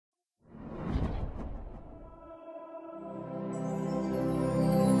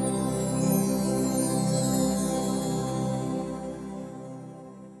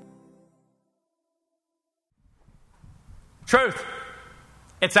Truth.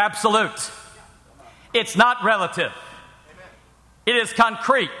 It's absolute. It's not relative. It is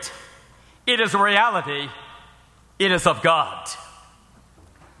concrete. It is a reality. It is of God.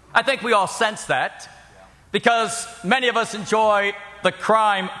 I think we all sense that because many of us enjoy the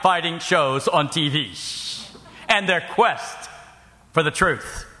crime-fighting shows on TV and their quest for the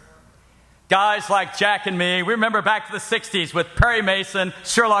truth. Guys like Jack and me, we remember back to the 60s with Perry Mason,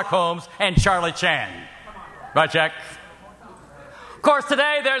 Sherlock Holmes, and Charlie Chan. Right, Jack? Of course,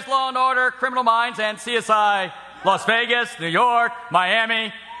 today there's Law and Order, Criminal Minds, and CSI Las Vegas, New York,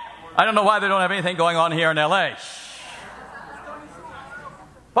 Miami. I don't know why they don't have anything going on here in L.A.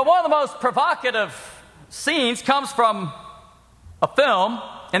 But one of the most provocative scenes comes from a film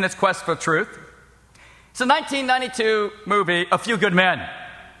in its quest for truth. It's a 1992 movie, A Few Good Men.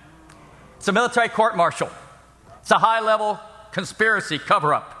 It's a military court-martial. It's a high-level conspiracy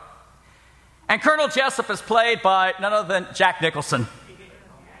cover-up. And Colonel Jessup is played by none other than Jack Nicholson.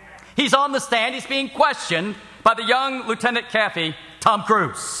 He's on the stand. He's being questioned by the young Lieutenant Caffey, Tom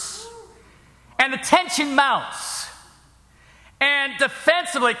Cruise. And the tension mounts. And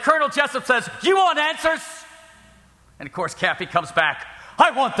defensively, Colonel Jessup says, "You want answers?" And of course, Caffey comes back,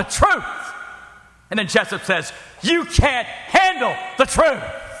 "I want the truth." And then Jessup says, "You can't handle the truth."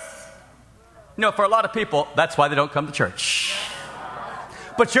 You know, for a lot of people, that's why they don't come to church.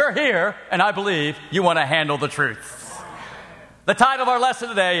 But you're here, and I believe you want to handle the truth. The title of our lesson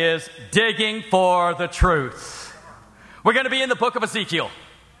today is Digging for the Truth. We're going to be in the book of Ezekiel.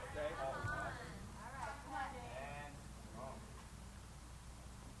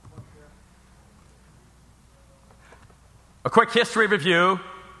 A quick history review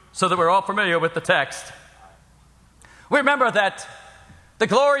so that we're all familiar with the text. We remember that the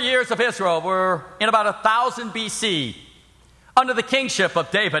glory years of Israel were in about 1000 BC under the kingship of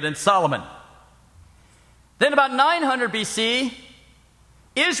David and Solomon. Then about 900 BC,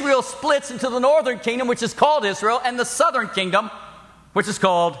 Israel splits into the northern kingdom, which is called Israel, and the southern kingdom, which is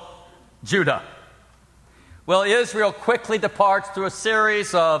called Judah. Well, Israel quickly departs through a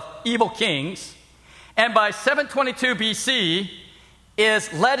series of evil kings, and by 722 BC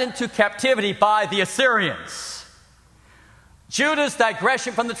is led into captivity by the Assyrians. Judah's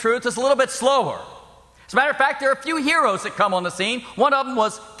digression from the truth is a little bit slower. As a matter of fact, there are a few heroes that come on the scene. One of them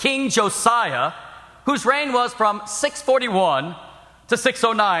was King Josiah, whose reign was from 641 to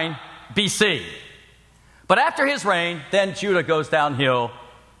 609 BC. But after his reign, then Judah goes downhill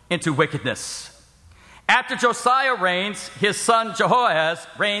into wickedness. After Josiah reigns, his son Jehoahaz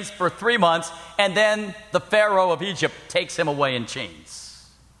reigns for 3 months, and then the Pharaoh of Egypt takes him away in chains.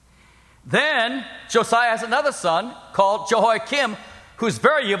 Then Josiah has another son called Jehoiakim, who's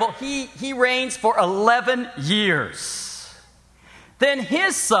very evil. He reigns for 11 years. Then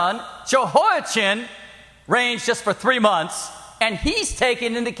his son Jehoiachin reigns just for 3 months, and he's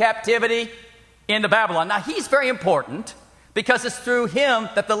taken into captivity into Babylon. Now, he's very important because it's through him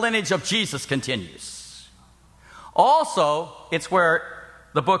that the lineage of Jesus continues. Also, it's where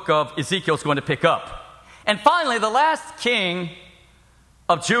the book of Ezekiel is going to pick up. And finally, the last king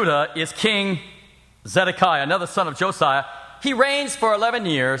of Judah is King Zedekiah, another son of Josiah. He reigns for 11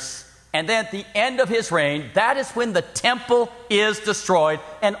 years, and then at the end of his reign, that is when the temple is destroyed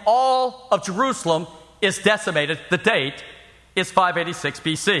and all of Jerusalem is decimated. The date is 586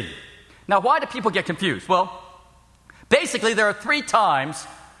 BC. Now, why do people get confused? Well, basically, there are 3 times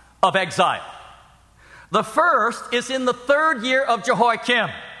of exile. The first is in the 3rd year of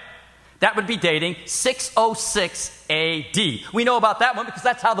Jehoiakim. That would be dating 606 AD. We know about that one because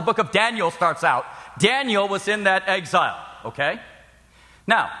that's how the book of Daniel starts out. Daniel was in that exile, okay?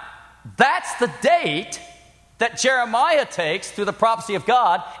 Now, that's the date that Jeremiah takes through the prophecy of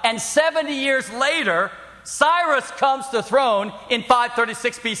God, and 70 years later, Cyrus comes to the throne in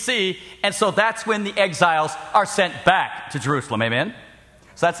 536 BC, and so that's when the exiles are sent back to Jerusalem, amen?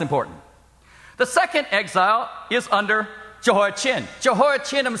 So that's important. The second exile is under Jehoiachin.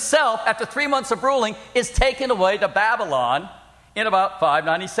 Jehoiachin himself, after 3 months of ruling, is taken away to Babylon in about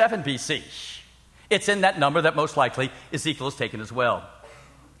 597 BC. It's in that number that most likely Ezekiel is taken as well.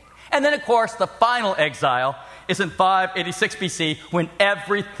 And then, of course, the final exile is in 586 BC when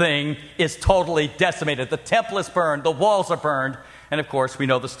everything is totally decimated. The temple is burned, the walls are burned, and of course, we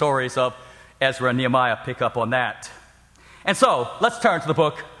know the stories of Ezra and Nehemiah pick up on that. And so, let's turn to the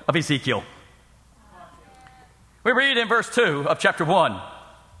book of Ezekiel. We read in verse 2 of chapter 1.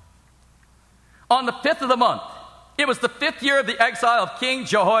 On the 5th of the month, it was the 5th year of the exile of King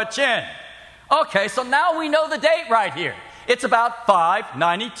Jehoiachin. Okay, so now we know the date right here. It's about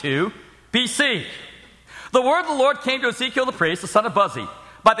 592 BC. The word of the Lord came to Ezekiel the priest, the son of Buzi,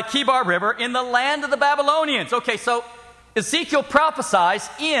 by the Kibar River in the land of the Babylonians. Okay, so Ezekiel prophesies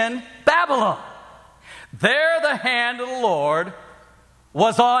in Babylon. There the hand of the Lord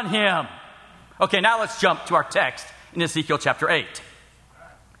was on him. Okay, now let's jump to our text in Ezekiel chapter 8.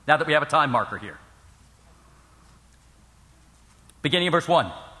 Now that we have a time marker here. Beginning in verse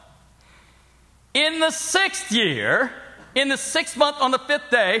 1. In the 6th year, in the 6th month on the 5th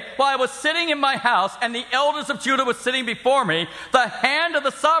day, while I was sitting in my house and the elders of Judah were sitting before me, the hand of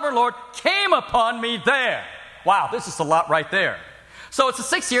the sovereign Lord came upon me there. Wow, this is a lot right there. So it's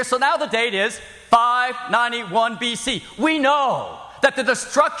the 6th year, so now the date is 591 BC. We know that the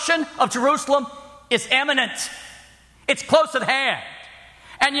destruction of Jerusalem is imminent. It's close at hand.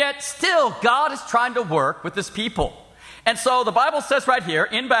 And yet still God is trying to work with his people. And so the Bible says right here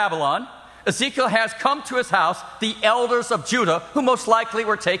in Babylon, Ezekiel has come to his house the elders of Judah, who most likely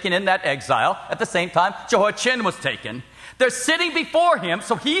were taken in that exile. At the same time, Jehoiachin was taken. They're sitting before him,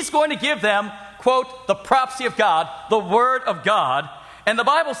 so he's going to give them, quote, the prophecy of God, the word of God. And the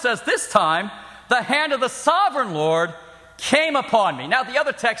Bible says this time, the hand of the sovereign Lord came upon me. Now the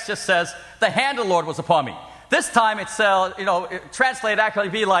other text just says, the hand of the Lord was upon me. This time it's, translated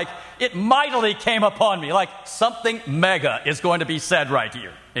accurately be like, it mightily came upon me, like something mega is going to be said right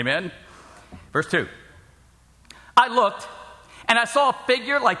here. Amen? Verse 2. I looked, and I saw a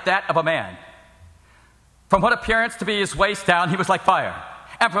figure like that of a man. From what appearance to be his waist down, he was like fire.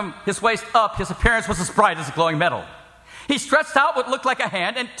 And from his waist up, his appearance was as bright as a glowing metal. He stretched out what looked like a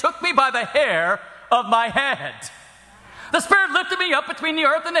hand and took me by the hair of my head. The Spirit lifted me up between the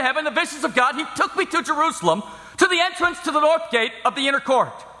earth and the heaven, the visions of God. He took me to Jerusalem, to the entrance to the north gate of the inner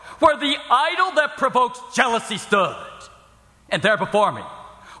court, where the idol that provokes jealousy stood. And there before me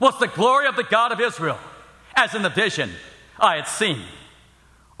was the glory of the God of Israel, as in the vision I had seen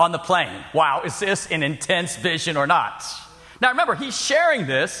on the plain. Wow, is this an intense vision or not? Now remember, he's sharing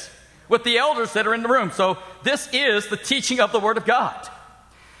this with the elders that are in the room. So this is the teaching of the Word of God.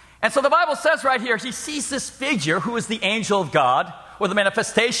 And so the Bible says right here, he sees this figure who is the angel of God, or the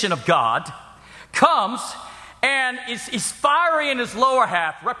manifestation of God, comes and he's fiery in his lower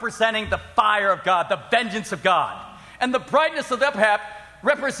half, representing the fire of God, the vengeance of God. And the brightness of the upper half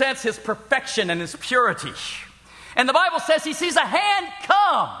represents his perfection and his purity. And the Bible says he sees a hand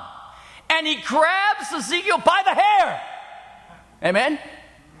come, and he grabs Ezekiel by the hair. Amen?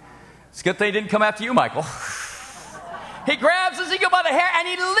 It's a good thing he didn't come after you, Michael. He grabs Ezekiel by the hair and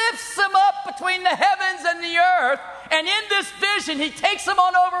he lifts him up between the heavens and the earth. And in this vision, he takes him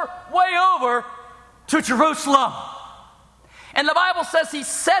on over, way over to Jerusalem. And the Bible says he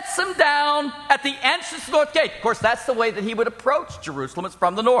sets him down at the entrance to the north gate. Of course, that's the way that he would approach Jerusalem. It's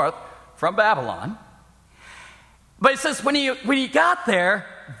from the north, from Babylon. But it says when he got there,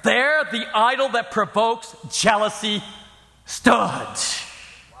 there the idol that provokes jealousy stood.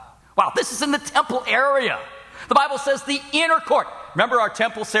 Wow, this is in the temple area. The Bible says the inner court. Remember our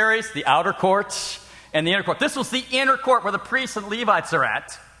temple series, the outer court and the inner court. This was the inner court where the priests and Levites are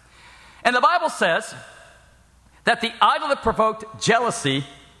at. And the Bible says that the idol that provoked jealousy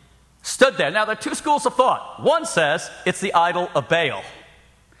stood there. Now, there are two schools of thought. One says it's the idol of Baal.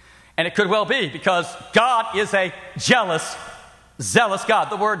 And it could well be, because God is a jealous, zealous God.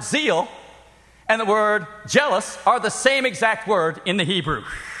 The word zeal and the word jealous are the same exact word in the Hebrew.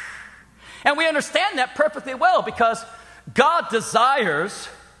 And we understand that perfectly well, because God desires,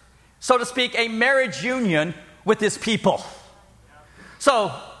 so to speak, a marriage union with his people.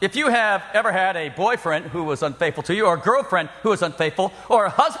 So, if you have ever had a boyfriend who was unfaithful to you, or a girlfriend who was unfaithful, or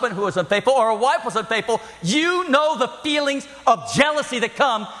a husband who was unfaithful, or a wife was unfaithful, you know the feelings of jealousy that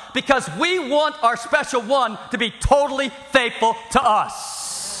come, because we want our special one to be totally faithful to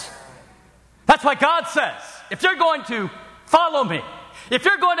us. That's why God says, if you're going to follow me, if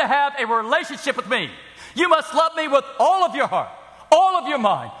you're going to have a relationship with me, you must love me with all of your heart, all of your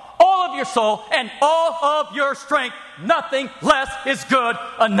mind, all of your soul, and all of your strength. Nothing less is good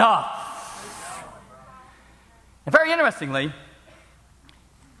enough. And very interestingly,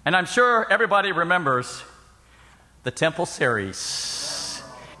 and I'm sure everybody remembers the temple series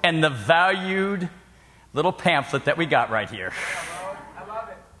and the valued little pamphlet that we got right here. I love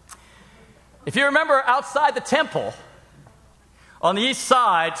it. If you remember, outside the temple, on the east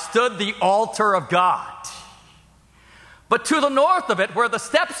side stood the altar of God. But to the north of it, where the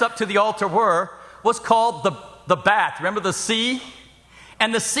steps up to the altar were, was called the bath. Remember the sea?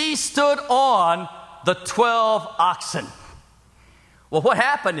 And the sea stood on the 12 oxen. Well, what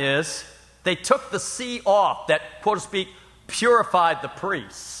happened is they took the sea off that, quote to speak, purified the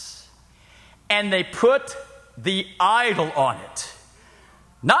priests. And they put the idol on it.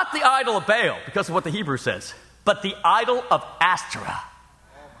 Not the idol of Baal, because of what the Hebrew says, but the idol of Ashtoreth,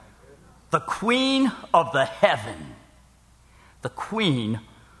 the queen of the heaven. the queen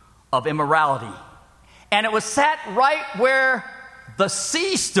of immorality. And it was set right where the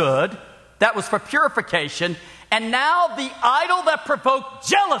sea stood, that was for purification. And now the idol that provoked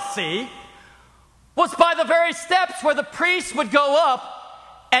jealousy was by the very steps where the priests would go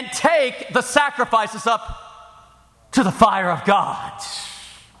up and take the sacrifices up to the fire of God.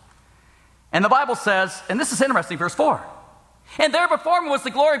 And the Bible says, and this is interesting, verse 4, and there before me was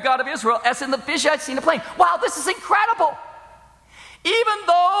the glory of God of Israel, as in the vision I'd seen in plain. Wow, this is incredible. Even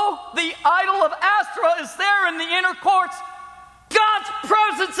though the idol of Astra is there in the inner courts, God's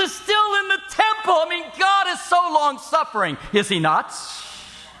presence is still in the temple. I mean, God is so long-suffering, is he not?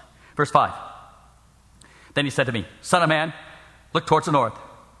 Verse 5. Then he said to me, Son of man, look towards the north.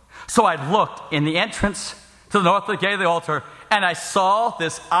 So I looked in the entrance to the north of the gate of the altar, and I saw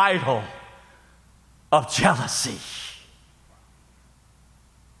this idol of jealousy.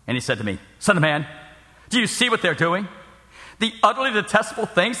 And he said to me, Son of man, do you see what they're doing? The utterly detestable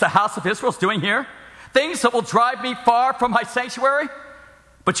things the house of Israel is doing here? Things that will drive me far from my sanctuary?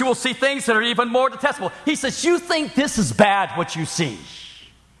 But you will see things that are even more detestable. He says, you think this is bad, what you see.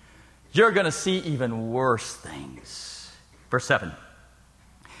 You're going to see even worse things. Verse 7.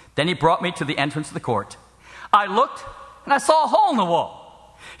 Then he brought me to the entrance of the court. I looked, and I saw a hole in the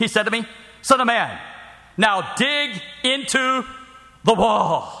wall. He said to me, Son of man, now dig into the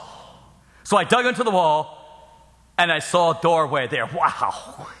wall. So I dug into the wall, and I saw a doorway there.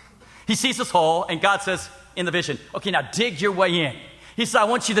 Wow. He sees this hole, and God says in the vision, okay, now dig your way in. He says, I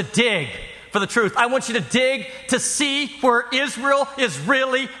want you to dig for the truth. I want you to dig to see where Israel is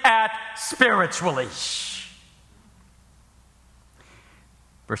really at spiritually.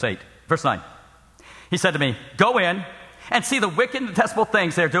 Verse 9. He said to me, go in and see the wicked and detestable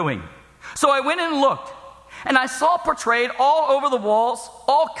things they're doing. So I went in and looked, and I saw portrayed all over the walls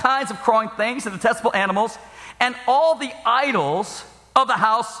all kinds of crawling things and detestable animals, and all the idols of the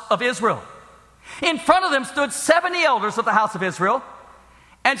house of Israel. In front of them stood 70 elders of the house of Israel,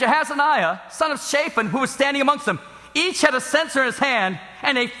 and Jehazaniah, son of Shaphan, who was standing amongst them. Each had a censer in his hand,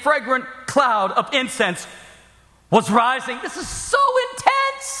 and a fragrant cloud of incense was rising. This is so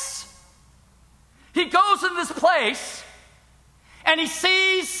intense. He goes in this place, and he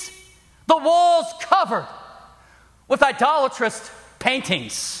sees the walls covered with idolatrous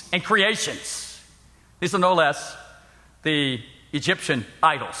paintings and creations. These are no less the Egyptian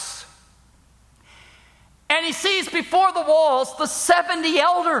idols. And he sees before the walls the 70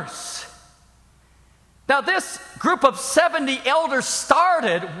 elders. Now, this group of 70 elders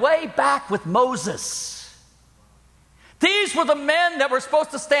started way back with Moses. These were the men that were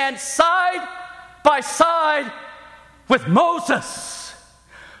supposed to stand side by side with Moses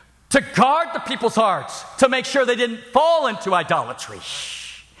to guard the people's hearts, to make sure they didn't fall into idolatry.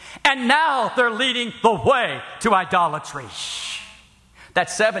 And now they're leading the way to idolatry. That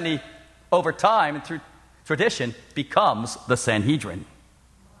 70, over time and through tradition, becomes the Sanhedrin.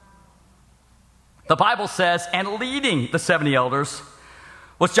 The Bible says, and leading the 70 elders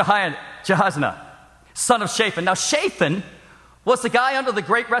was Jehazaniah, son of Shaphan. Now, Shaphan was the guy under the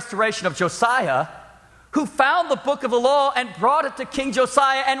great restoration of Josiah who found the book of the law and brought it to King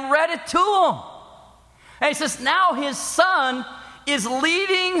Josiah and read it to him. And he says, now his son is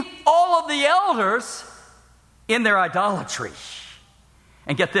leading all of the elders in their idolatry.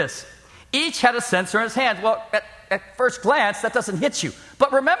 And get this, each had a censer in his hand. Well, at first glance, that doesn't hit you.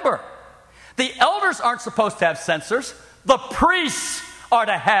 But remember, the elders aren't supposed to have censers. The priests are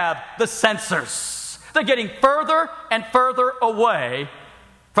to have the censers. They're getting further and further away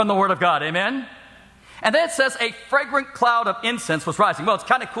from the Word of God. Amen? And then it says a fragrant cloud of incense was rising. Well, it's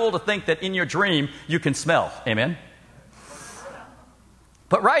kind of cool to think that in your dream you can smell. Amen?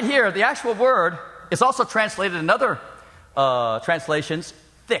 But right here, the actual word is also translated in other translations,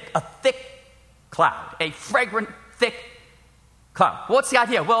 thick, a thick cloud, a fragrant, thick cloud. What's the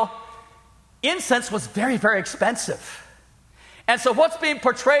idea? Well, incense was very, very expensive. And so what's being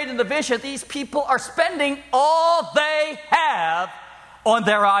portrayed in the vision, these people are spending all they have on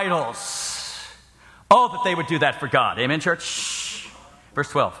their idols. Oh, that they would do that for God. Amen, church? Verse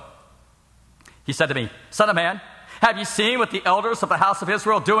 12. He said to me, Son of man, have you seen what the elders of the house of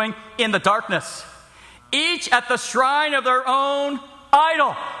Israel are doing in the darkness? Each at the shrine of their own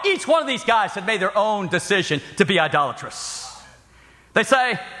idol. Each one of these guys had made their own decision to be idolatrous. They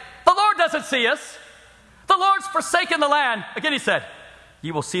say, the Lord doesn't see us. The Lord's forsaken the land. Again, he said,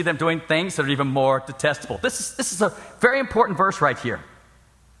 you will see them doing things that are even more detestable. This is a very important verse right here.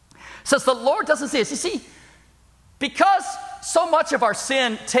 It says the Lord doesn't see us. You see, because so much of our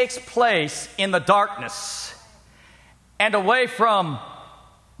sin takes place in the darkness and away from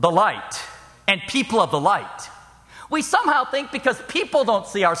the light and people of the light, We somehow think because people don't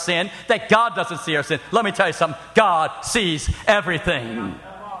see our sin, that God doesn't see our sin. Let me tell you something. God sees everything.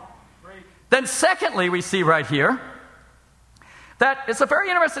 Then secondly, we see right here that it's a very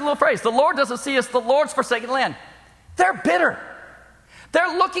interesting little phrase. The Lord doesn't see us, the Lord's forsaken land. They're bitter.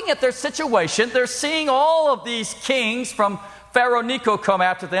 They're looking at their situation. They're seeing all of these kings from Pharaoh Necho come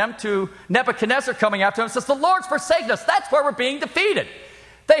after them to Nebuchadnezzar coming after them. It says, the Lord's forsaken us. That's where we're being defeated.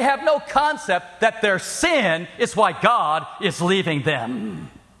 They have no concept that their sin is why God is leaving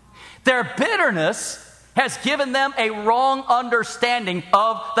them. Their bitterness has given them a wrong understanding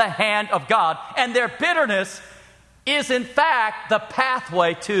of the hand of God. And their bitterness is in fact the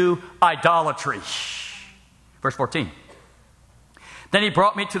pathway to idolatry. Verse 14. Then he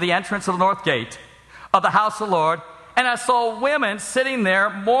brought me to the entrance of the north gate of the house of the Lord, and I saw women sitting there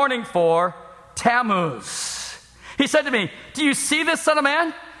mourning for Tammuz. He said to me, do you see this, son of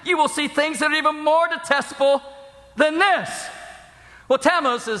man? You will see things that are even more detestable than this. Well,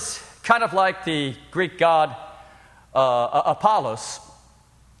 Tammuz is kind of like the Greek god Apollos.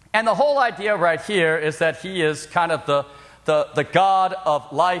 And the whole idea right here is that he is kind of the god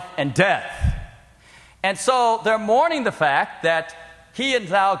of life and death. And so they're mourning the fact that he has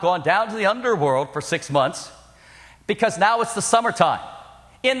now gone down to the underworld for 6 months because now it's the summertime.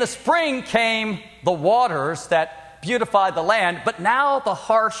 In the spring came the waters that beautified the land, but now the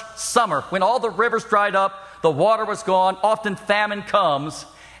harsh summer, when all the rivers dried up, the water was gone, often famine comes,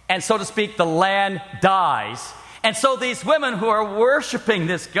 and so to speak, the land dies. And so these women who are worshiping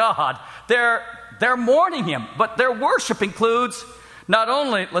this God, they're mourning him, but their worship includes not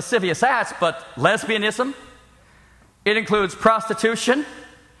only lascivious acts, but lesbianism. It includes prostitution.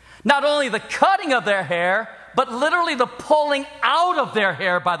 Not only the cutting of their hair, but literally the pulling out of their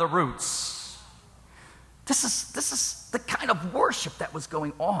hair by the roots. This is the kind of worship that was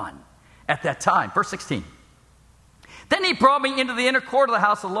going on at that time. Verse 16. Then he brought me into the inner court of the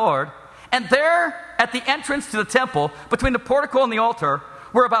house of the Lord, and there at the entrance to the temple, between the portico and the altar,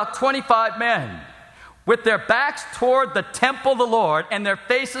 were about 25 men, with their backs toward the temple of the Lord and their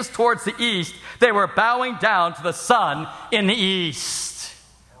faces towards the east. They were bowing down to the sun in the east.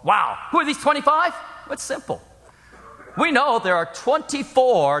 Wow. Who are these 25? Well, it's simple. We know there are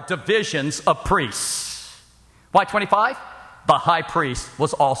 24 divisions of priests. Why 25? The high priest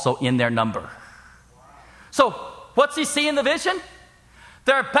was also in their number. So, what's he see in the vision?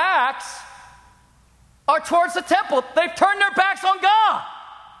 Their backs are towards the temple. They've turned their backs on God.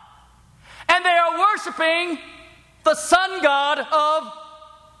 And they are worshiping the sun god of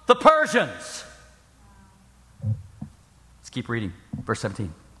the Persians. Let's keep reading. Verse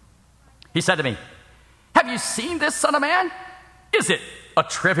 17. He said to me, have you seen this, son of man? Is it a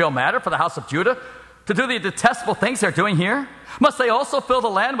trivial matter for the house of Judah to do the detestable things they're doing here? Must they also fill the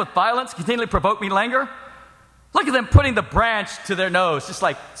land with violence, continually provoke me to anger? Look at them putting the branch to their nose, just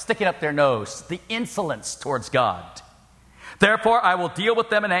like sticking up their nose. The insolence towards God. Therefore, I will deal with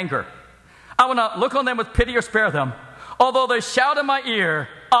them in anger. I will not look on them with pity or spare them. Although they shout in my ear,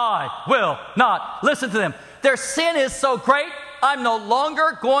 I will not listen to them. Their sin is so great, I'm no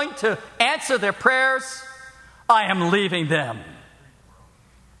longer going to answer their prayers. I am leaving them.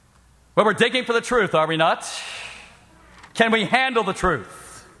 Well, we're digging for the truth, are we not? Can we handle the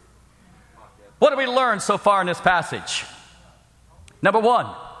truth? What have we learned so far in this passage? Number one,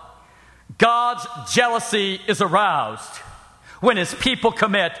 God's jealousy is aroused when his people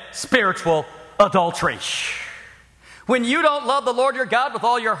commit spiritual adultery. When you don't love the Lord your God with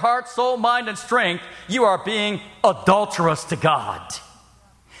all your heart, soul, mind, and strength, you are being adulterous to God.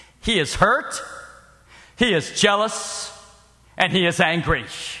 He is hurt, he is jealous, and he is angry.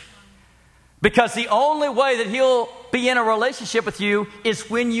 Because the only way that he'll be in a relationship with you is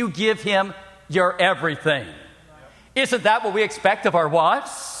when you give him your everything. Isn't that what we expect of our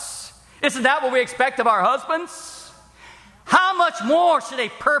wives? Isn't that what we expect of our husbands? How much more should a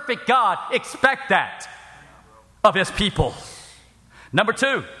perfect God expect that of his people? Number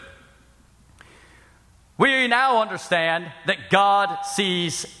two, we now understand that God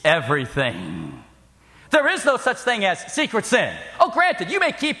sees everything. There is no such thing as secret sin. Oh, granted, you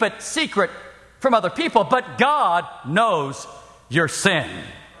may keep it secret from other people, but God knows your sin.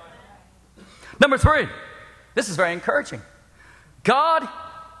 Number three, this is very encouraging. God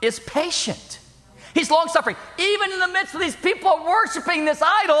is patient. He's long-suffering. Even in the midst of these people worshiping this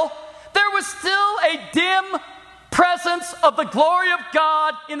idol, there was still a dim presence of the glory of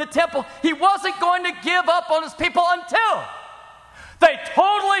God in the temple. He wasn't going to give up on his people until they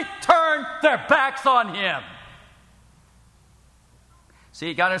totally turned their backs on him. See,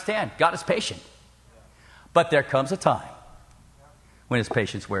 you got to understand, God is patient. But there comes a time when his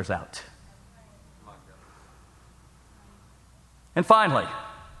patience wears out. And finally,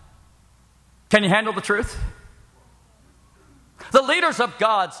 can you handle the truth? The leaders of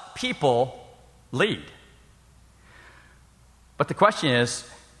God's people lead. But the question is,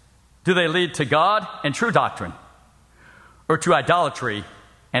 do they lead to God and true doctrine, or to idolatry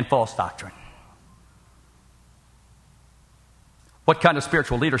and false doctrine? What kind of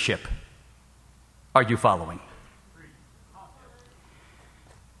spiritual leadership are you following?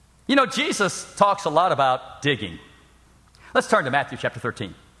 You know, Jesus talks a lot about digging. Let's turn to Matthew chapter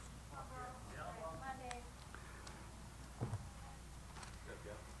 13.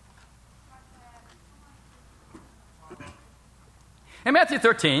 In Matthew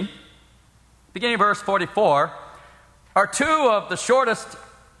 13, beginning of verse 44, are two of the shortest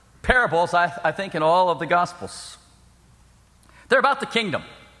parables, I think, in all of the Gospels. They're about the kingdom.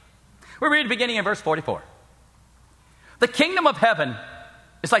 We read beginning in verse 44. The kingdom of heaven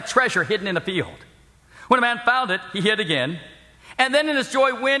is like treasure hidden in a field. When a man found it, he hid again, and then in his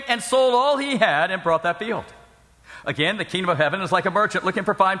joy went and sold all he had and brought that field. Again, the kingdom of heaven is like a merchant looking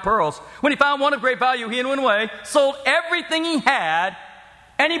for fine pearls. When he found one of great value, he went away, sold everything he had,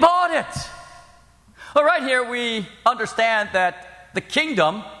 and he bought it. Well, right here we understand that the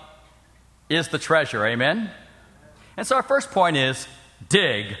kingdom is the treasure, amen? And so our first point is,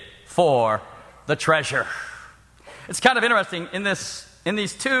 dig for the treasure. It's kind of interesting in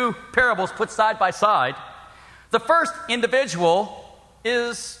these two parables put side by side. The first individual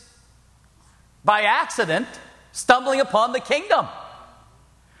is, by accident, stumbling upon the kingdom.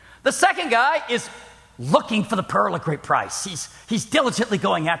 The second guy is looking for the pearl of great price. He's diligently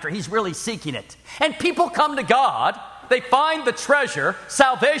going after it. He's really seeking it. And people come to God. They find the treasure,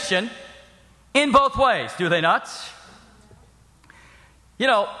 salvation, in both ways, do they not? You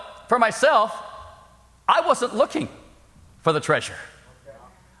know, for myself, I wasn't looking for the treasure.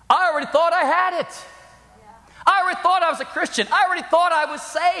 I already thought I had it. I already thought I was a Christian. I already thought I was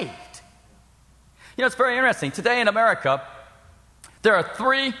saved. You know, it's very interesting. Today in America, there are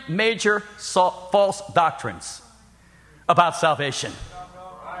three major false doctrines about salvation.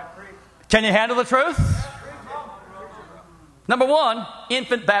 Can you handle the truth? Number one,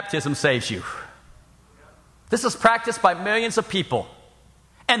 infant baptism saves you. This is practiced by millions of people,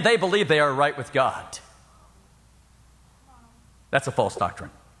 and they believe they are right with God. That's a false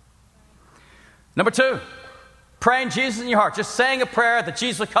doctrine. Number two, praying Jesus in your heart. Just saying a prayer that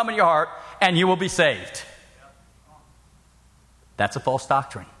Jesus will come in your heart and you will be saved. That's a false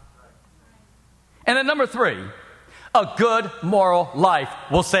doctrine. And then number three, a good moral life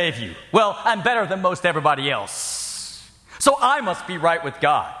will save you. Well, I'm better than most everybody else, so I must be right with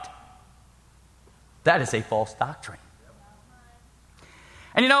God. That is a false doctrine.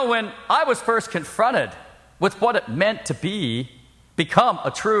 And you know, when I was first confronted with what it meant to become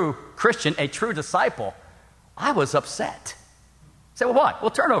a true Christian, a true disciple, I was upset. Say, well, why?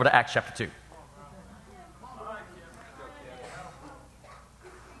 Well, turn over to Acts chapter 2.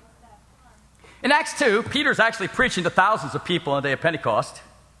 In Acts 2, Peter's actually preaching to thousands of people on the day of Pentecost.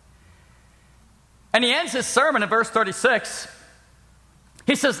 And he ends his sermon in verse 36.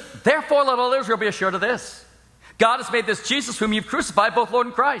 He says, therefore let all Israel be assured of this. God has made this Jesus whom you've crucified, both Lord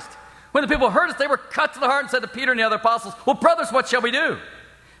and Christ. When the people heard it, they were cut to the heart and said to Peter and the other apostles, well, brothers, what shall we do?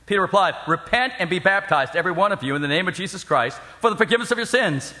 Peter replied, repent and be baptized, every one of you, in the name of Jesus Christ, for the forgiveness of your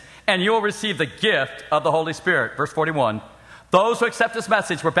sins, and you will receive the gift of the Holy Spirit. Verse 41, those who accept this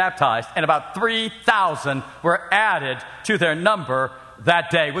message were baptized, and about 3,000 were added to their number that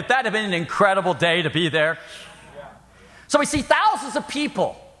day. Would that have been an incredible day to be there? Yeah. So we see thousands of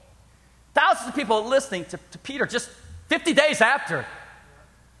people listening to Peter just 50 days after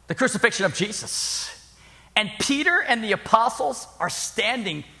the crucifixion of Jesus. And Peter and the apostles are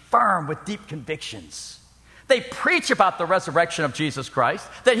standing firm with deep convictions. They preach about the resurrection of Jesus Christ,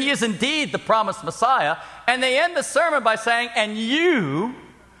 that he is indeed the promised Messiah, and they end the sermon by saying, and you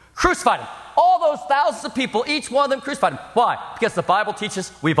crucified him. All those thousands of people, each one of them crucified him. Why? Because the Bible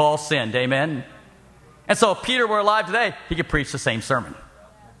teaches we've all sinned, amen? And so if Peter were alive today, he could preach the same sermon.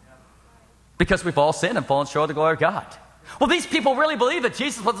 Because we've all sinned and fallen short of the glory of God. Well, these people really believe that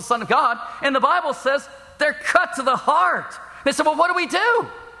Jesus was the Son of God, and the Bible says they're cut to the heart. They said, well, what do we do?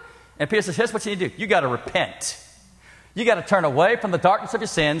 And Peter says, here's what you need to do. You got to repent. You got to turn away from the darkness of your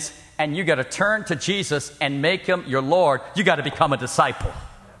sins, and you got to turn to Jesus and make him your Lord. You got to become a disciple.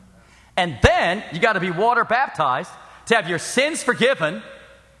 And then you got to be water baptized to have your sins forgiven,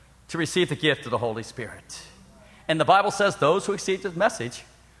 to receive the gift of the Holy Spirit. And the Bible says those who received this message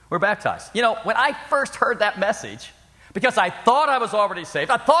were baptized. You know, when I first heard that message, because I thought I was already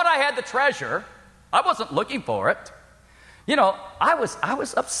saved, I thought I had the treasure, I wasn't looking for it. I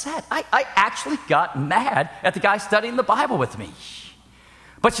was upset. I actually got mad at the guy studying the Bible with me.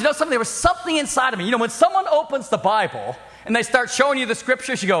 But something, there was something inside of me. When someone opens the Bible and they start showing you the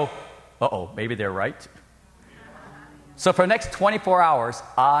scriptures, you go, uh-oh, maybe they're right. So for the next 24 hours,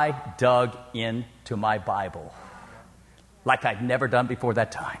 I dug into my Bible like I'd never done before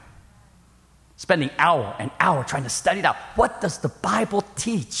that time. Spending hour and hour trying to study it out. What does the Bible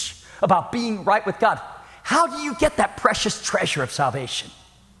teach about being right with God? How do you get that precious treasure of salvation?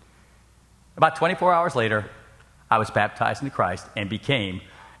 About 24 hours later, I was baptized into Christ and became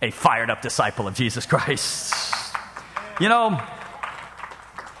a fired-up disciple of Jesus Christ. It's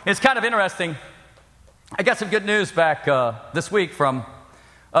kind of interesting. I got some good news back this week from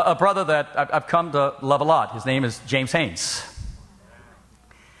a brother that I've come to love a lot. His name is James Haynes.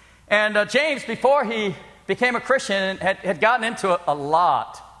 And James, before he became a Christian, had gotten into a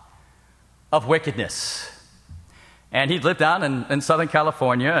lot of wickedness. And he'd lived down in Southern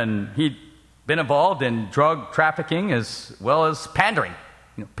California, and he'd been involved in drug trafficking as well as pandering,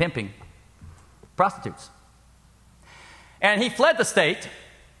 pimping prostitutes. And he fled the state,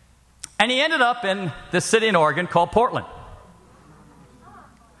 and he ended up in this city in Oregon called Portland.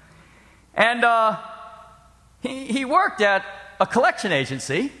 And he worked at a collection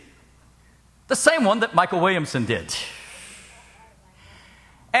agency, the same one that Michael Williamson did.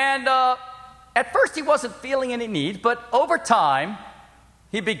 And at first he wasn't feeling any need, but over time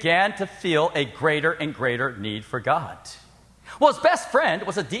he began to feel a greater and greater need for God. Well, his best friend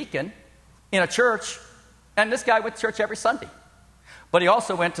was a deacon in a church, and this guy went to church every Sunday. But he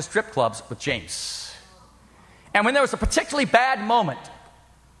also went to strip clubs with James. And when there was a particularly bad moment,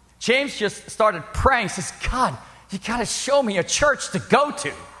 James just started praying. He says, God, you got to show me a church to go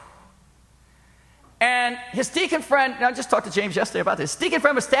to. And his deacon friend, I just talked to James yesterday about this. His deacon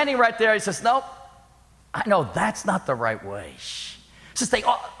friend was standing right there. He says, no, I know that's not the right way. He says,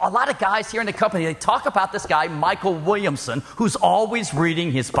 a lot of guys here in the company, they talk about this guy, Michael Williamson, who's always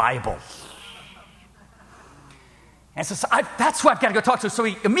reading his Bible. And says, that's who I've got to go talk to. So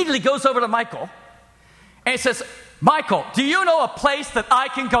he immediately goes over to Michael. And he says, Michael, do you know a place that I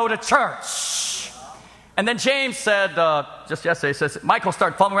can go to church? And then James said, just yesterday, he says, Michael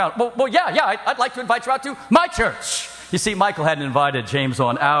started fumbling around. Well, yeah, I'd like to invite you out to my church. You see, Michael hadn't invited James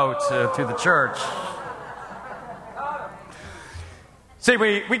on out to the church. See,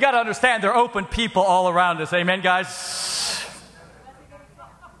 we got to understand there are open people all around us. Amen, guys?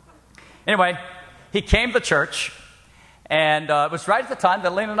 Anyway, he came to the church, and it was right at the time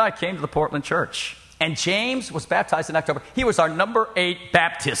that Elena and I came to the Portland church. And James was baptized in October. He was our number 8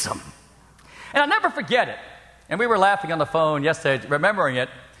 baptism. And I'll never forget it. And we were laughing on the phone yesterday, remembering it.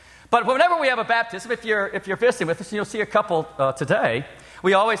 But whenever we have a baptism, if you're visiting with us, you'll see a couple today.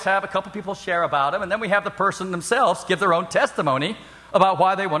 We always have a couple people share about them, and then we have the person themselves give their own testimony about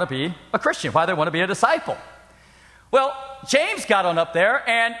why they want to be a Christian, why they want to be a disciple. Well, James got on up there,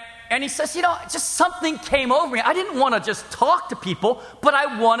 and he says, just something came over me. I didn't want to just talk to people, but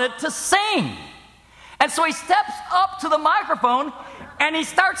I wanted to sing. And so he steps up to the microphone, and he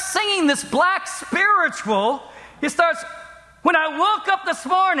starts singing this black spiritual. He starts, when I woke up this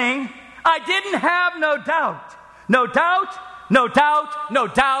morning, I didn't have no doubt. No doubt, no doubt, no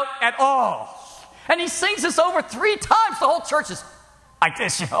doubt at all. And he sings this over 3 times. The whole church is like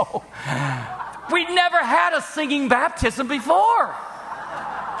this, We'd never had a singing baptism before.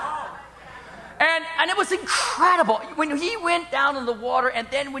 And it was incredible. When he went down in the water, and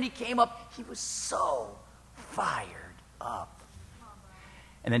then when he came up, he was so fired up.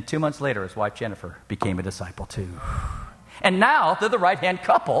 And then 2 months later, his wife Jennifer became a disciple too. And now they're the right-hand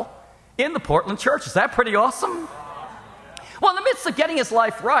couple in the Portland church. Is that pretty awesome? Well, in the midst of getting his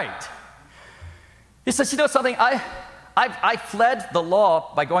life right, he says, something, I fled the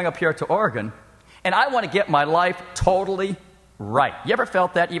law by going up here to Oregon, and I want to get my life totally right. You ever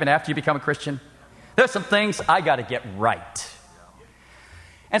felt that even after you become a Christian? There's some things I got to get right.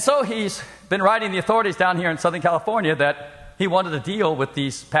 And so he's been writing the authorities down here in Southern California that he wanted to deal with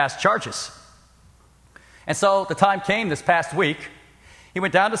these past charges. And so the time came this past week. He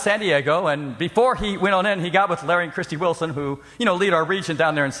went down to San Diego, and before he went on in, he got with Larry and Christy Wilson, who, lead our region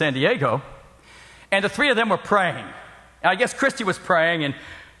down there in San Diego. And the 3 of them were praying. And I guess Christy was praying, and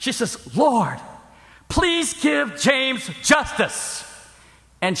she says, Lord, please give James justice.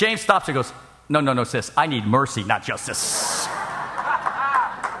 And James stops and goes, no, sis, I need mercy, not justice.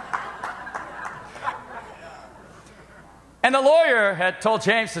 And the lawyer had told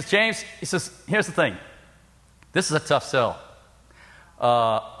James, he says, here's the thing. This is a tough sell.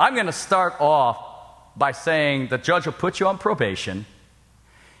 I'm going to start off by saying the judge will put you on probation,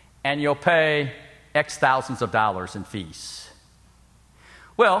 and you'll pay X thousands of dollars in fees.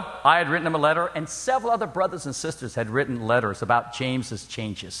 Well, I had written him a letter, and several other brothers and sisters had written letters about James's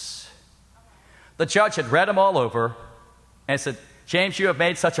changes. The judge had read them all over and said, James, you have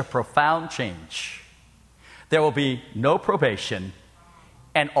made such a profound change. There will be no probation,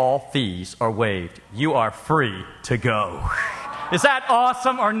 and all fees are waived. You are free to go. Is that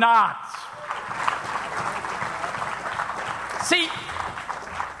awesome or not? See,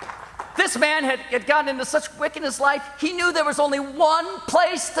 this man had gotten into such wickedness life, he knew there was only one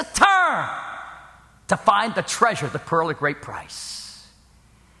place to turn to find the treasure, the pearl of great price.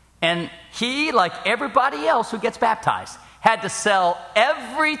 And he, like everybody else who gets baptized, had to sell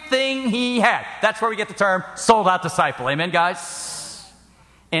everything he had. That's where we get the term sold-out disciple. Amen, guys?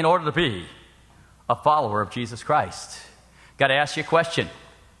 In order to be a follower of Jesus Christ. Got to ask you a question.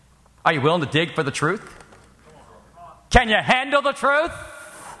 Are you willing to dig for the truth? Can you handle the truth?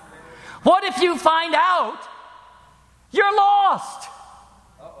 What if you find out you're lost?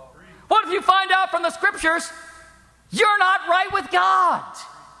 What if you find out from the scriptures you're not right with God?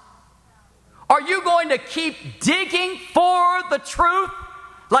 Are you going to keep digging for the truth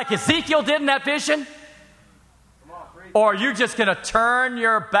like Ezekiel did in that vision? Or are you just going to turn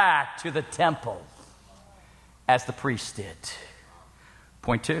your back to the temple as the priest did?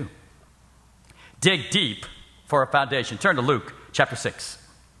 Point 2. Dig deep for a foundation. Turn to Luke chapter 6.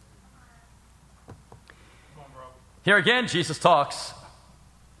 Here again, Jesus talks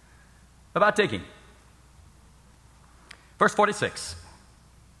about digging. Verse 46.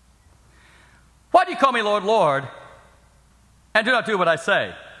 Why do you call me Lord, Lord, and do not do what I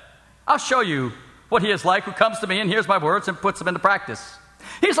say? I'll show you what he is like who comes to me and hears my words and puts them into practice.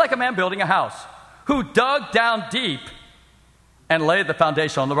 He's like a man building a house who dug down deep and laid the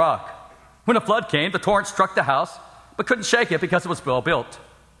foundation on the rock. When a flood came, the torrent struck the house, but couldn't shake it because it was well built.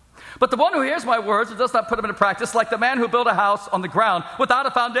 But the one who hears my words and does not put them into practice, like the man who built a house on the ground without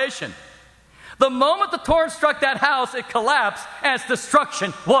a foundation. The moment the torrent struck that house, it collapsed and its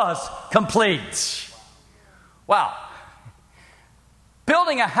destruction was complete. Wow.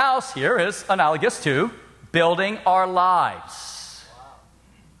 Building a house here is analogous to building our lives.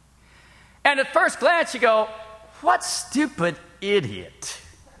 And at first glance you go, what stupid idiot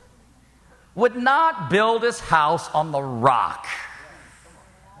would not build his house on the rock?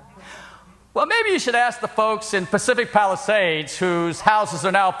 Well, maybe you should ask the folks in Pacific Palisades whose houses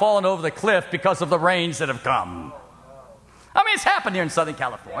are now falling over the cliff because of the rains that have come. I mean, it's happened here in Southern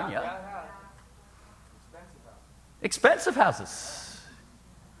California. Expensive houses.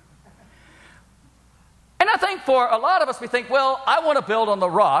 And I think for a lot of us, we think, well, I want to build on the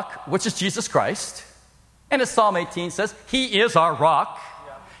rock, which is Jesus Christ. And as Psalm 18 says, he is our rock.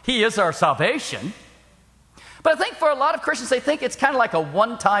 He is our salvation. But I think for a lot of Christians, they think it's kind of like a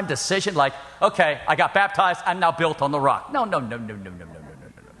one-time decision, like, okay, I got baptized, I'm now built on the rock. No.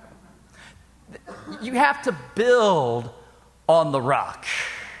 You have to build on the rock.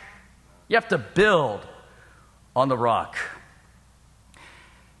 You have to build on the rock.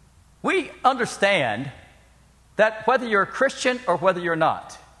 We understand that whether you're a Christian or whether you're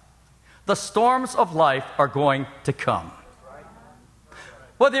not, the storms of life are going to come.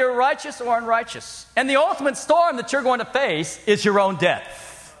 Whether you're righteous or unrighteous. And the ultimate storm that you're going to face is your own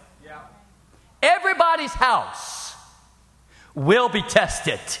death. Yeah. Everybody's house will be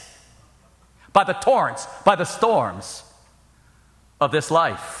tested by the torrents, by the storms of this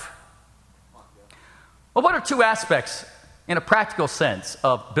life. Well, what are two aspects in a practical sense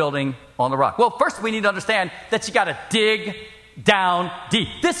of building on the rock? Well, first we need to understand that you got to dig down deep.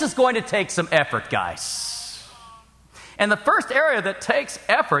 This is going to take some effort, guys. And the first area that takes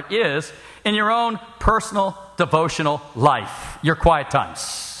effort is in your own personal devotional life, your quiet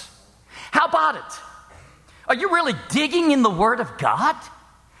times. How about it? Are you really digging in the Word of God?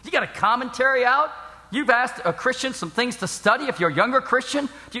 You got a commentary out? You've asked a Christian some things to study. If you're a younger Christian,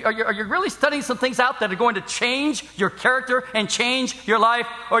 are you really studying some things out that are going to change your character and change your life?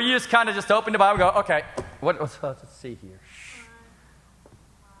 Or you just kind of just open the Bible and go, okay, let's see here.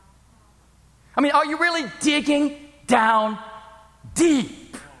 I mean, are you really digging down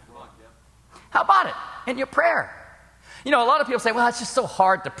deep? How about it in your prayer? You know, a lot of people say, well, it's just so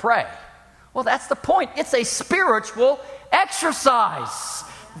hard to pray. Well, that's the point. It's a spiritual exercise.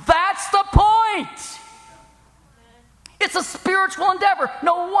 That's the point. It's a spiritual endeavor.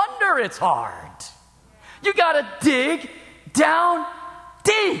 No wonder it's hard. You got to dig down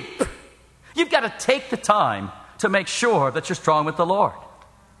deep. You've got to take the time to make sure that you're strong with the Lord.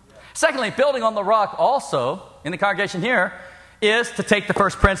 Secondly, building on the rock also in the congregation here is to take the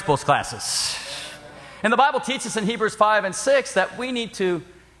first principles classes. And the Bible teaches in Hebrews 5 and 6 that we need to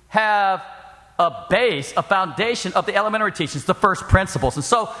have a base, a foundation of the elementary teachings, the first principles. And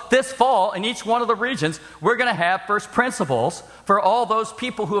so this fall, in each one of the regions, we're going to have first principles for all those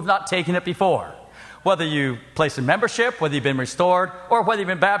people who have not taken it before. Whether you place in membership, whether you've been restored, or whether you've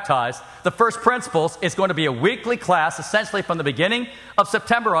been baptized, the first principles is going to be a weekly class, essentially from the beginning of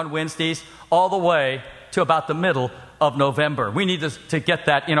September on Wednesdays all the way to about the middle of November. We need to get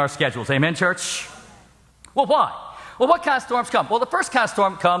that in our schedules. Amen, church? Well, why? Well, what kind of storms come? Well, the first kind of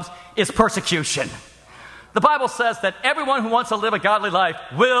storm comes is persecution. The Bible says that everyone who wants to live a godly life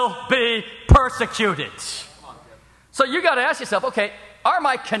will be persecuted. So you got to ask yourself, okay, are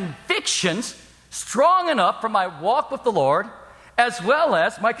my convictions strong enough for my walk with the Lord, as well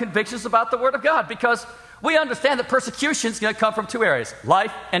as my convictions about the Word of God? Because we understand that persecution is going to come from two areas,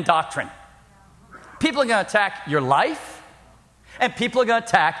 life and doctrine. People are going to attack your life, and people are going to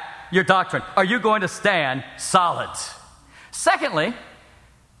attack your doctrine. Are you going to stand solid? Secondly,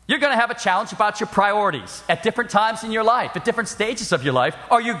 you're going to have a challenge about your priorities at different times in your life, at different stages of your life.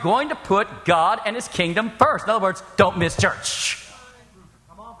 Are you going to put God and His kingdom first? In other words, don't miss church.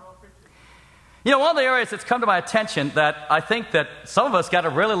 You know, one of the areas that's come to my attention that I think that some of us got to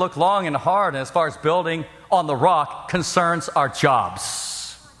really look long and hard as far as building on the rock concerns our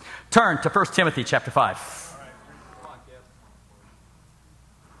jobs. Turn to 1 Timothy chapter 5.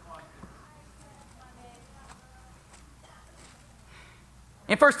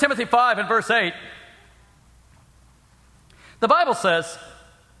 In 1 Timothy 5 and verse 8, the Bible says,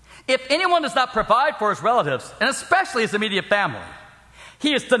 if anyone does not provide for his relatives, and especially his immediate family,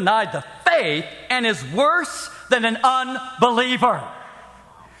 he is denied the faith and is worse than an unbeliever.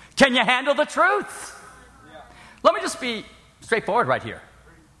 Can you handle the truth? Let me just be straightforward right here.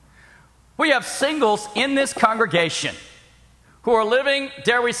 We have singles in this congregation who are living,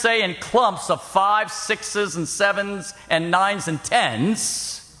 dare we say, in clumps of 5s, 6s, and 7s, and 9s, and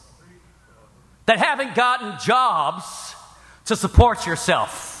 10s that haven't gotten jobs to support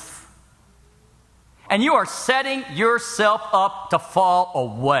yourself. And you are setting yourself up to fall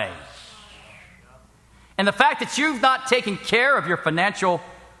away. And the fact that you've not taken care of your financial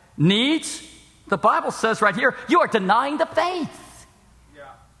needs, the Bible says right here, you are denying the faith. Yeah.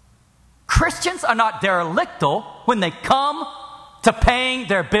 Christians are not derelictal when they come to paying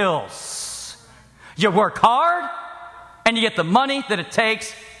their bills. You work hard, and you get the money that it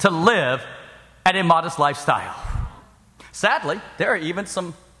takes to live an immodest lifestyle. Sadly, there are even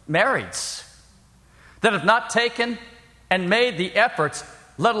some marrieds that have not taken and made the efforts,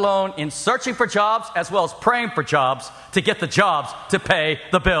 let alone in searching for jobs as well as praying for jobs, to get the jobs to pay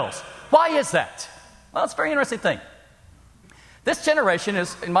the bills. Why is that? Well, it's a very interesting thing. This generation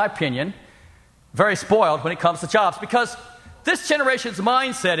is, in my opinion, very spoiled when it comes to jobs, because this generation's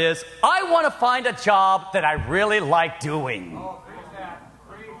mindset is, I want to find a job that I really like doing.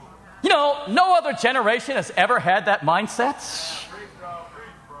 You know, no other generation has ever had that mindset.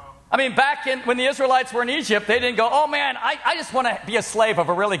 I mean, back when the Israelites were in Egypt, they didn't go, oh man, I just want to be a slave of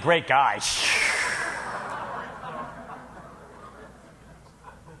a really great guy.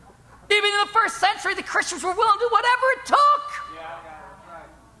 Even in the first century, the Christians were willing to do whatever it took.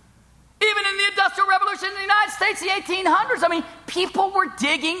 Even in the Industrial Revolution in the United States, the 1800s, I mean, people were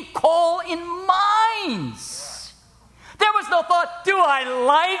digging coal in mines. There was no thought, do I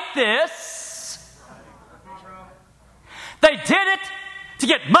like this? They did it to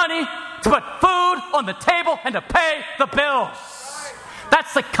get money, to put food on the table, and to pay the bills.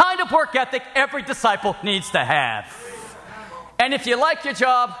 That's the kind of work ethic every disciple needs to have. And if you like your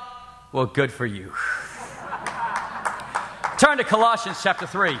job, well, good for you. Turn to Colossians chapter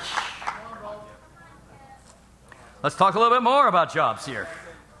 3. Let's talk a little bit more about jobs here.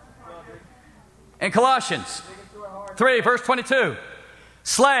 In Colossians 3, verse 22,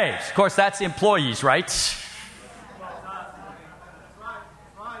 slaves, of course, that's employees, right?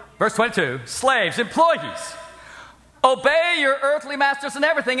 Verse 22, slaves, employees, obey your earthly masters in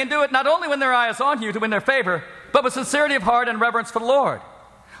everything, and do it not only when their eye is on you to win their favor, but with sincerity of heart and reverence for the Lord.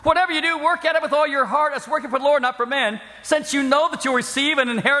 Whatever you do, work at it with all your heart as working for the Lord, not for men, since you know that you'll receive an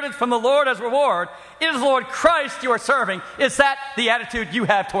inheritance from the Lord as reward. It is the Lord Christ you are serving. Is that the attitude you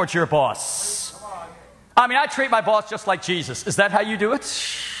have towards your boss? I mean, I treat my boss just like Jesus. Is that how you do it?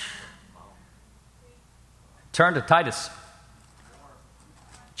 Turn to Titus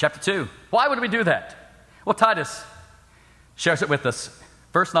chapter 2. Why would we do that? Well, Titus shares it with us.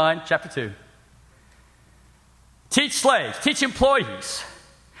 Verse 9, chapter 2. Teach slaves, teach employees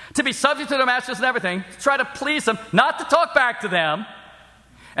to be subject to their masters and everything, to try to please them, not to talk back to them,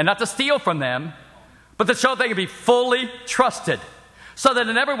 and not to steal from them, but to show they can be fully trusted, so that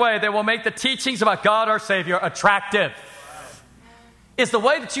in every way they will make the teachings about God our Savior attractive. Is the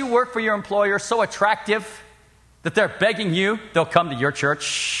way that you work for your employer so attractive that they're begging you they'll come to your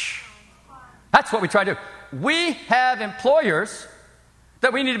church? That's what we try to do. We have employers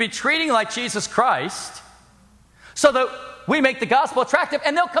that we need to be treating like Jesus Christ so that we make the gospel attractive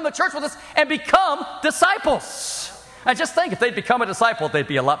and they'll come to church with us and become disciples. And just think, if they'd become a disciple, they'd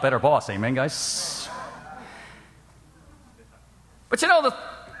be a lot better boss. Amen, guys? But you know,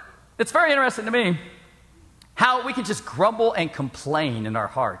 it's very interesting to me how we can just grumble and complain in our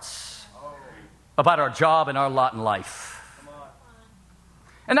hearts about our job and our lot in life.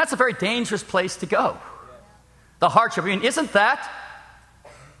 And that's a very dangerous place to go. The hardship. I mean, isn't that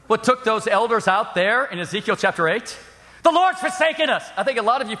what took those elders out there in Ezekiel chapter 8? The Lord's forsaken us. I think a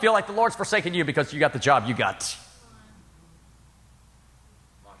lot of you feel like the Lord's forsaken you because you got the job you got.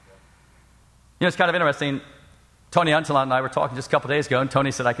 You know, it's kind of interesting. Tony Untalan and I were talking just a couple days ago, and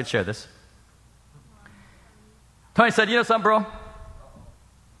Tony said I could share this. Tony said, you know something, bro?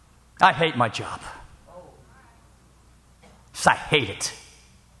 I hate my job. He says, I hate it.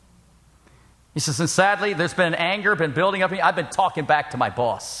 He says, and sadly, there's been an anger been building up in me. I've been talking back to my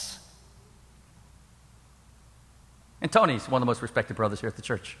boss. And Tony's one of the most respected brothers here at the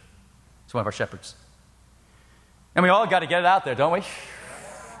church. He's one of our shepherds. And we all got to get it out there, don't we? And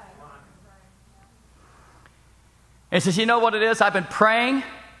he says, you know what it is? I've been praying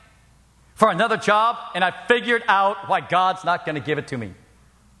for another job, and I figured out why God's not going to give it to me.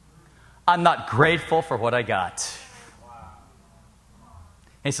 I'm not grateful for what I got.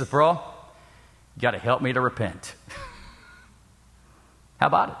 And he says, bro, you got to help me to repent. How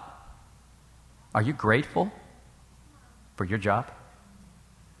about it? Are you grateful for your job?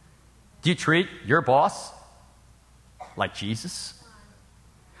 Do you treat your boss like Jesus?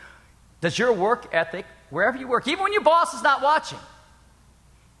 Does your work ethic, wherever you work, even when your boss is not watching,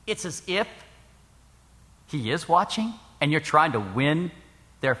 it's as if he is watching and you're trying to win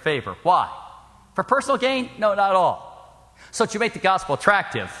their favor. Why? For personal gain? No, not at all. So that you make the gospel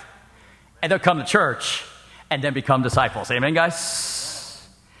attractive and they'll come to church and then become disciples. Amen, guys?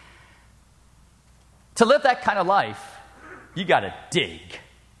 To live that kind of life, you got to dig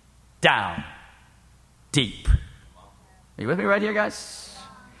down deep. Are you with me right here, guys?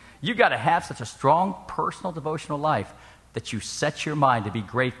 You got to have such a strong personal devotional life that you set your mind to be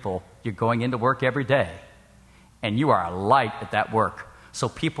grateful you're going into work every day and you are a light at that work so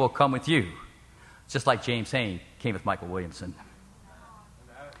people will come with you, just like James Hayne came with Michael Williamson.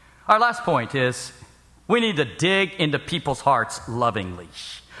 Our last point is we need to dig into people's hearts lovingly.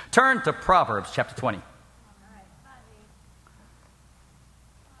 Turn to Proverbs chapter 20.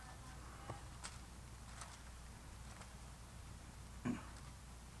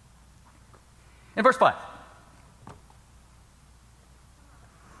 In verse 5.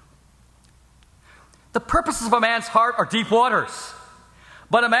 The purposes of a man's heart are deep waters,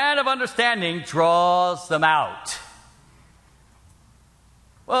 but a man of understanding draws them out.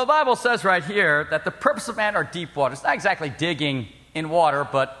 Well, the Bible says right here that the purpose of man are deep waters. Not exactly digging in water,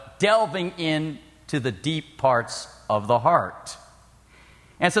 but delving into the deep parts of the heart.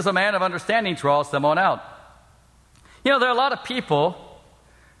 And it says a man of understanding draws them on out. You know, there are a lot of people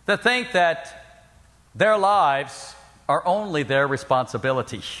that think that their lives are only their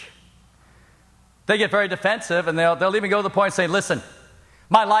responsibility. They get very defensive, and they'll even go to the point and say, listen,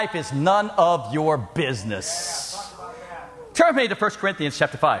 my life is none of your business. Turn with me to 1 Corinthians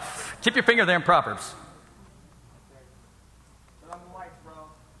chapter 5. Keep your finger there in Proverbs.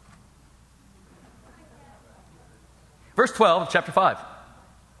 Verse 12 of chapter 5.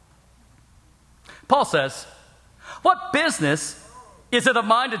 Paul says, what business is it of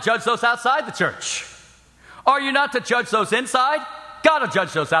mine to judge those outside the church? Are you not to judge those inside? God will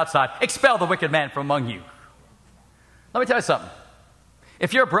judge those outside. Expel the wicked man from among you. Let me tell you something.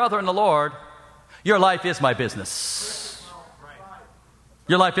 If you're a brother in the Lord, your life is my business.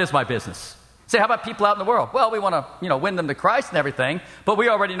 Your life is my business. Say, how about people out in the world? Well, we want to, win them to Christ and everything, but we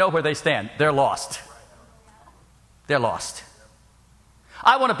already know where they stand. They're lost. They're lost.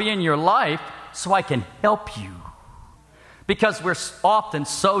 I want to be in your life so I can help you. Because we're often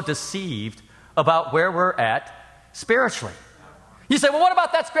so deceived about where we're at spiritually. You say, well, what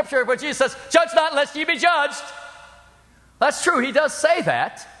about that scripture where Jesus says, judge not lest ye be judged? That's true, he does say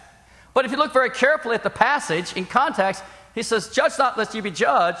that. But if you look very carefully at the passage in context, he says, judge not lest ye be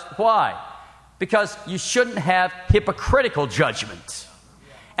judged. Why? Because you shouldn't have hypocritical judgment.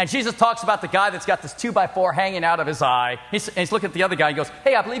 And Jesus talks about the guy that's got this 2x4 hanging out of his eye. He's looking at the other guy and goes,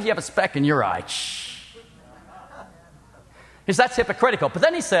 hey, I believe you have a speck in your eye. Because that's hypocritical. But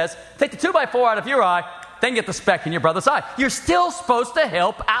then he says, take the 2x4 out of your eye, then get the speck in your brother's eye. You're still supposed to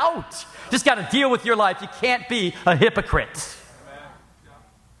help out. Just got to deal with your life. You can't be a hypocrite.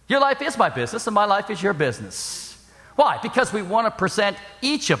 Your life is my business, and my life is your business. Why? Because we want to present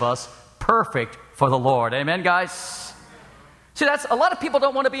each of us perfect for the Lord. Amen, guys? See, that's a lot of people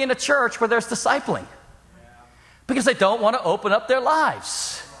don't want to be in a church where there's discipling because they don't want to open up their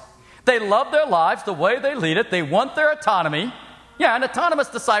lives. They love their lives the way they lead it. They want their autonomy. Yeah, and autonomous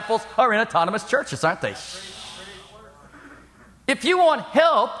disciples are in autonomous churches, aren't they? If you want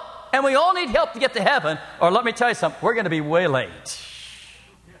help, and we all need help to get to heaven, or let me tell you something, we're going to be way late.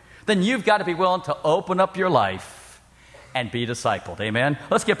 Then you've got to be willing to open up your life and be discipled. Amen?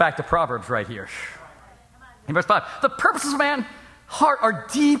 Let's get back to Proverbs right here. In verse 5, the purposes of man's heart are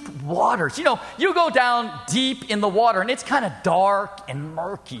deep waters. You know, you go down deep in the water, and it's kind of dark and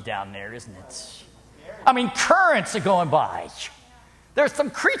murky down there, isn't it? I mean, currents are going by. There's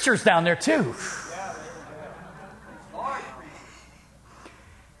some creatures down there, too.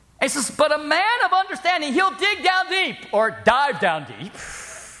 He says, but a man of understanding, he'll dig down deep or dive down deep.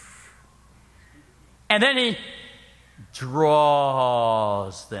 And then he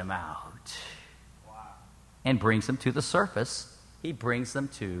draws them out and brings them to the surface. He brings them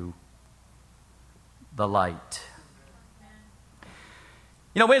to the light.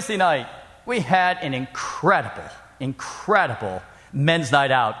 You know, Wednesday night, we had an incredible men's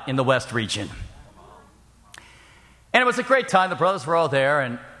night out in the West region. And it was a great time. The brothers were all there,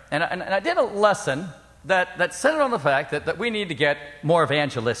 and I did a lesson that centered on the fact that we need to get more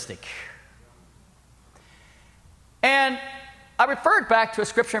evangelistic. And I referred back to a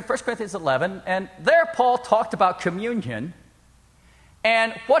scripture in 1 Corinthians 11, and there Paul talked about communion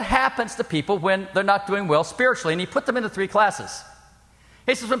and what happens to people when they're not doing well spiritually, and he put them into 3 classes.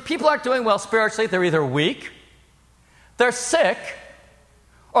 He says when people aren't doing well spiritually, they're either weak, they're sick,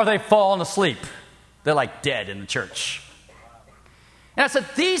 or they've fallen asleep. They're like dead in the church. And I said,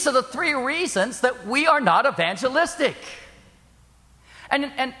 these are the 3 reasons that we are not evangelistic.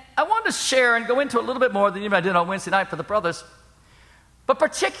 And I wanted to share and go into a little bit more than even I did on Wednesday night for the brothers, but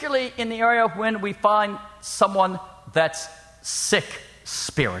particularly in the area of when we find someone that's sick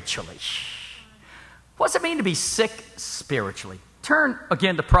spiritually. What does it mean to be sick spiritually? Turn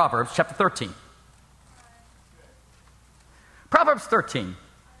again to Proverbs chapter 13. Proverbs 13,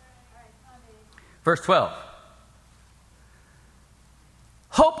 verse 12.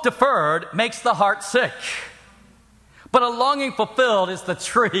 Hope deferred makes the heart sick, but a longing fulfilled is the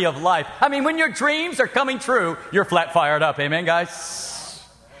tree of life. I mean, when your dreams are coming true, you're flat fired up. Amen, guys?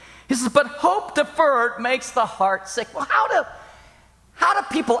 He says, but hope deferred makes the heart sick. Well, how do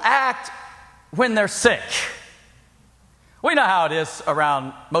people act when they're sick? We know how it is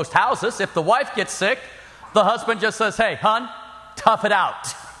around most houses. If the wife gets sick, the husband just says, hey, hon, tough it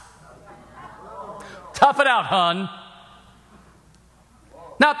out. Tough it out, hon.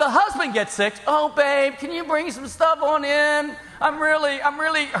 Now, if the husband gets sick, oh, babe, can you bring some stuff on in? I'm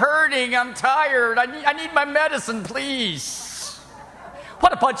really hurting. I'm tired. I need my medicine, please.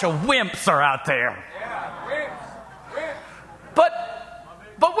 What a bunch of wimps are out there. Yeah, wimps.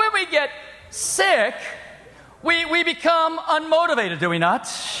 But when we get sick, we become unmotivated, do we not?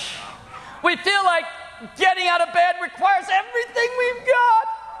 We feel like getting out of bed requires everything we've got.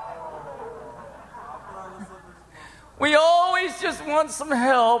 We always just want some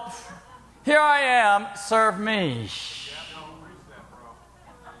help. Here I am, serve me.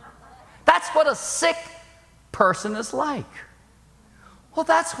 That's what a sick person is like. Well,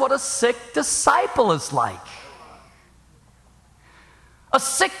 that's what a sick disciple is like. A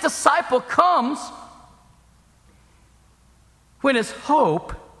sick disciple comes when his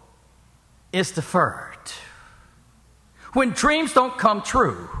hope is deferred, when dreams don't come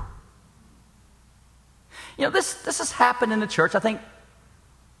true. You know, this has happened in the church, I think,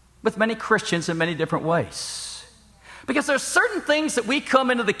 with many Christians in many different ways. Because there's certain things that we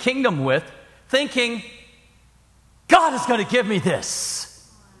come into the kingdom with thinking, God is going to give me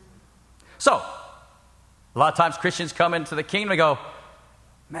this. So, a lot of times Christians come into the kingdom and go,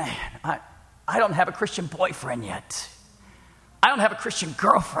 man, I don't have a Christian boyfriend yet. I don't have a Christian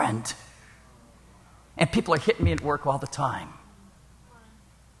girlfriend. And people are hitting me at work all the time.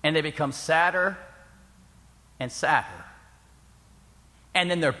 And they become sadder and sadder.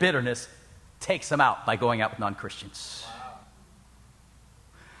 And then their bitterness takes them out by going out with non-Christians. Wow.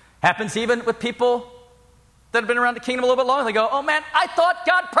 Happens even with people that have been around the kingdom a little bit longer. They go, oh man, I thought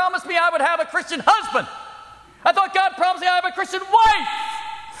God promised me I would have a Christian husband. I thought God promised me I would have a Christian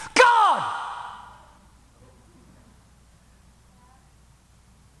wife. God!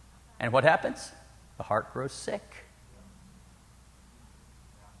 And what happens? The heart grows sick.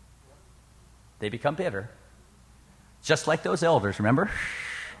 They become bitter. Just like those elders, remember?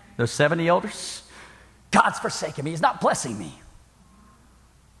 Those 70 elders? God's forsaken me. He's not blessing me.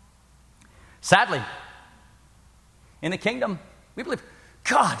 Sadly, in the kingdom, we believe,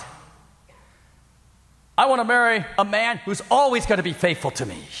 God, I want to marry a man who's always going to be faithful to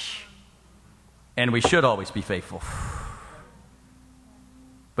me. And we should always be faithful.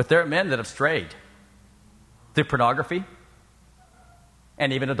 But there are men that have strayed through pornography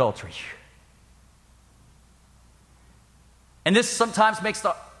and even adultery. And this sometimes makes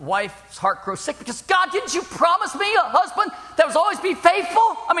the wife's heart grow sick because, God, didn't you promise me a husband that would always be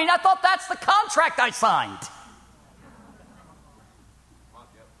faithful? I mean, I thought that's the contract I signed.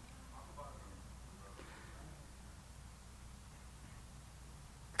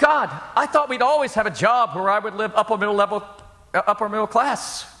 God, I thought we'd always have a job where I would live upper middle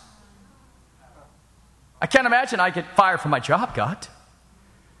class. I can't imagine I get fired from my job, God.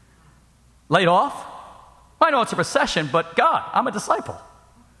 Laid off? I know it's a recession, but God, I'm a disciple.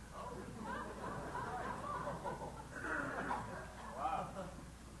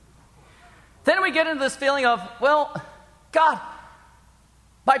 Then we get into this feeling of, well, God,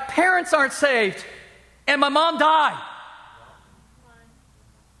 my parents aren't saved, and my mom died.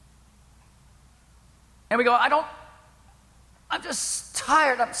 And we go, I'm just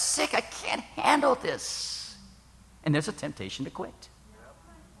tired, I'm sick, I can't handle this. And there's a temptation to quit.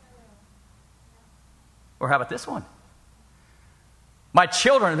 Or how about this one? My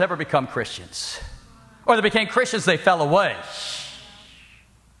children have never become Christians. Or they became Christians, they fell away.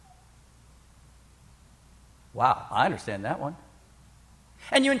 Wow, I understand that one.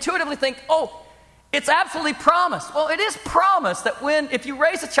 And you intuitively think, oh, it's absolutely promised. Well, it is promised that if you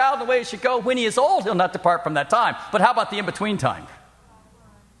raise a child in the way he should go, when he is old, he'll not depart from that time. But how about the in-between time?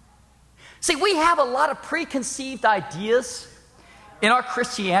 See, we have a lot of preconceived ideas in our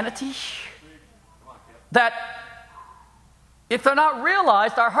Christianity that if they're not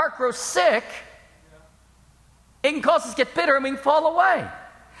realized, our heart grows sick. It can cause us to get bitter and we can fall away.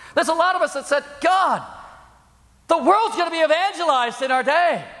 There's a lot of us that said, God, the world's going to be evangelized in our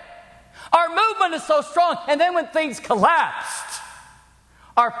day. Our movement is so strong. And then when things collapsed,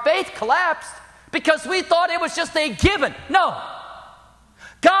 our faith collapsed because we thought it was just a given. No.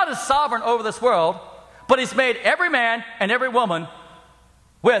 God is sovereign over this world, but He's made every man and every woman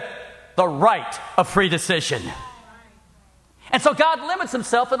with the right of free decision. And so God limits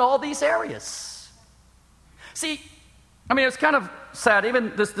Himself in all these areas. See, I mean, it's kind of sad.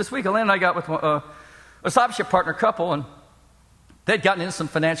 Even this week, Elaine and I got with a discipleship partner couple, and they'd gotten into some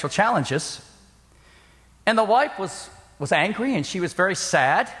financial challenges. And the wife was angry, and she was very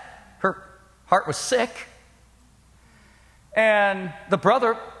sad. Her heart was sick. And the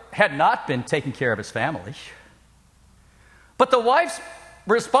brother had not been taking care of his family. But the wife's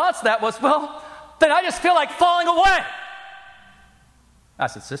response to that was, well, then I just feel like falling away. I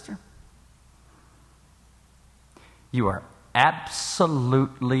said, sister, you are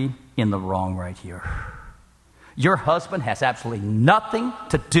absolutely in the wrong right here. Your husband has absolutely nothing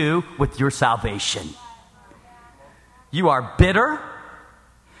to do with your salvation. You are bitter,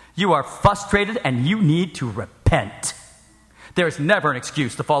 you are frustrated, and you need to repent. There is never an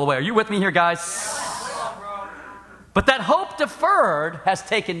excuse to fall away. Are you with me here, guys? But that hope deferred has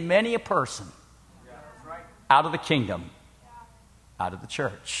taken many a person out of the kingdom, out of the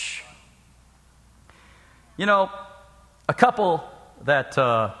church. You know, a couple that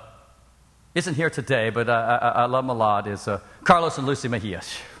isn't here today, but I love them a lot, is Carlos and Lucy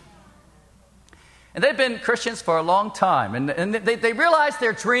Mejias. And they've been Christians for a long time, and they realized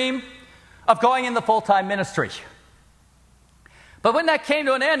their dream of going in the full-time ministry. But when that came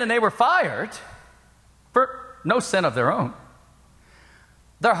to an end and they were fired, for no sin of their own,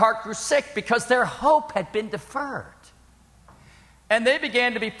 their heart grew sick because their hope had been deferred. And they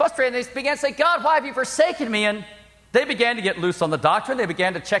began to be frustrated, and they began to say, God, why have you forsaken me? And they began to get loose on the doctrine. They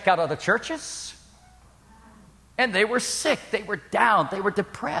began to check out other churches. And they were sick. They were down. They were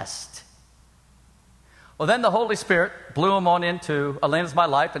depressed. Well, then the Holy Spirit blew them on into Elena's my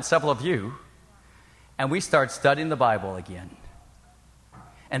life and several of you. And we started studying the Bible again.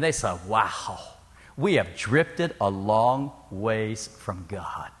 And they said, wow, we have drifted a long ways from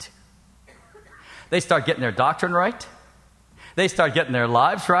God. They start getting their doctrine right. They start getting their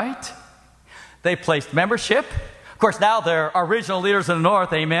lives right. They placed membership. Of course, now they're our regional leaders in the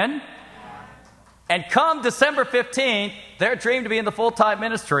north, amen? And come December 15th, their dream to be in the full-time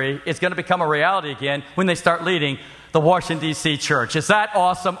ministry is going to become a reality again when they start leading the Washington, D.C. church. Is that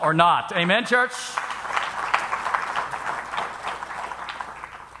awesome or not? Amen, church?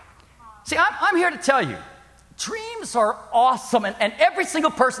 See, I'm here to tell you, dreams are awesome, and every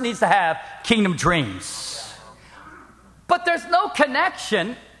single person needs to have kingdom dreams. But there's no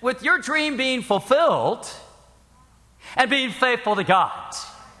connection with your dream being fulfilled and being faithful to God.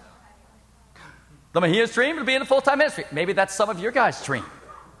 The McKean's dream to be in a full-time ministry. Maybe that's some of your guys' dream.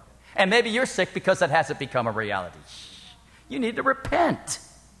 And maybe you're sick because that hasn't become a reality. You need to repent.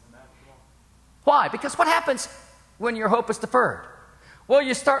 Why? Because what happens when your hope is deferred? Well,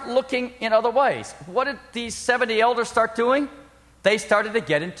 you start looking in other ways. What did these 70 elders start doing? They started to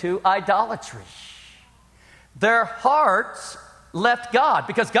get into idolatry. Their hearts left God,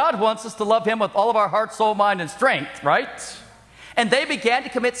 because God wants us to love him with all of our heart, soul, mind, and strength, right? And they began to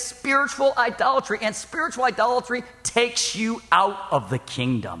commit spiritual idolatry, and spiritual idolatry takes you out of the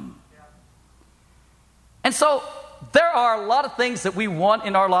kingdom. And so there are a lot of things that we want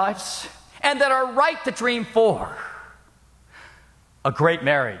in our lives and that are right to dream for. A great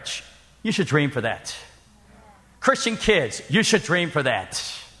marriage, you should dream for that. Christian kids, you should dream for that.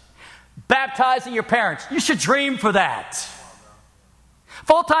 Baptizing your parents, you should dream for that.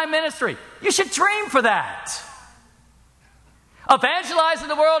 Full-time ministry, you should dream for that. Evangelizing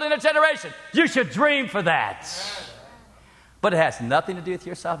the world in a generation, you should dream for that. But it has nothing to do with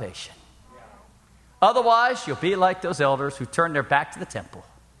your salvation. Otherwise, you'll be like those elders who turned their back to the temple,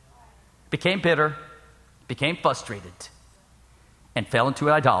 became bitter, became frustrated, and fell into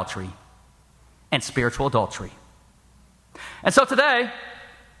idolatry and spiritual adultery. And so today,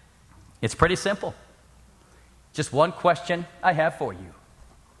 it's pretty simple. Just one question I have for you.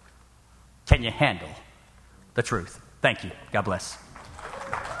 Can you handle the truth? Thank you. God bless.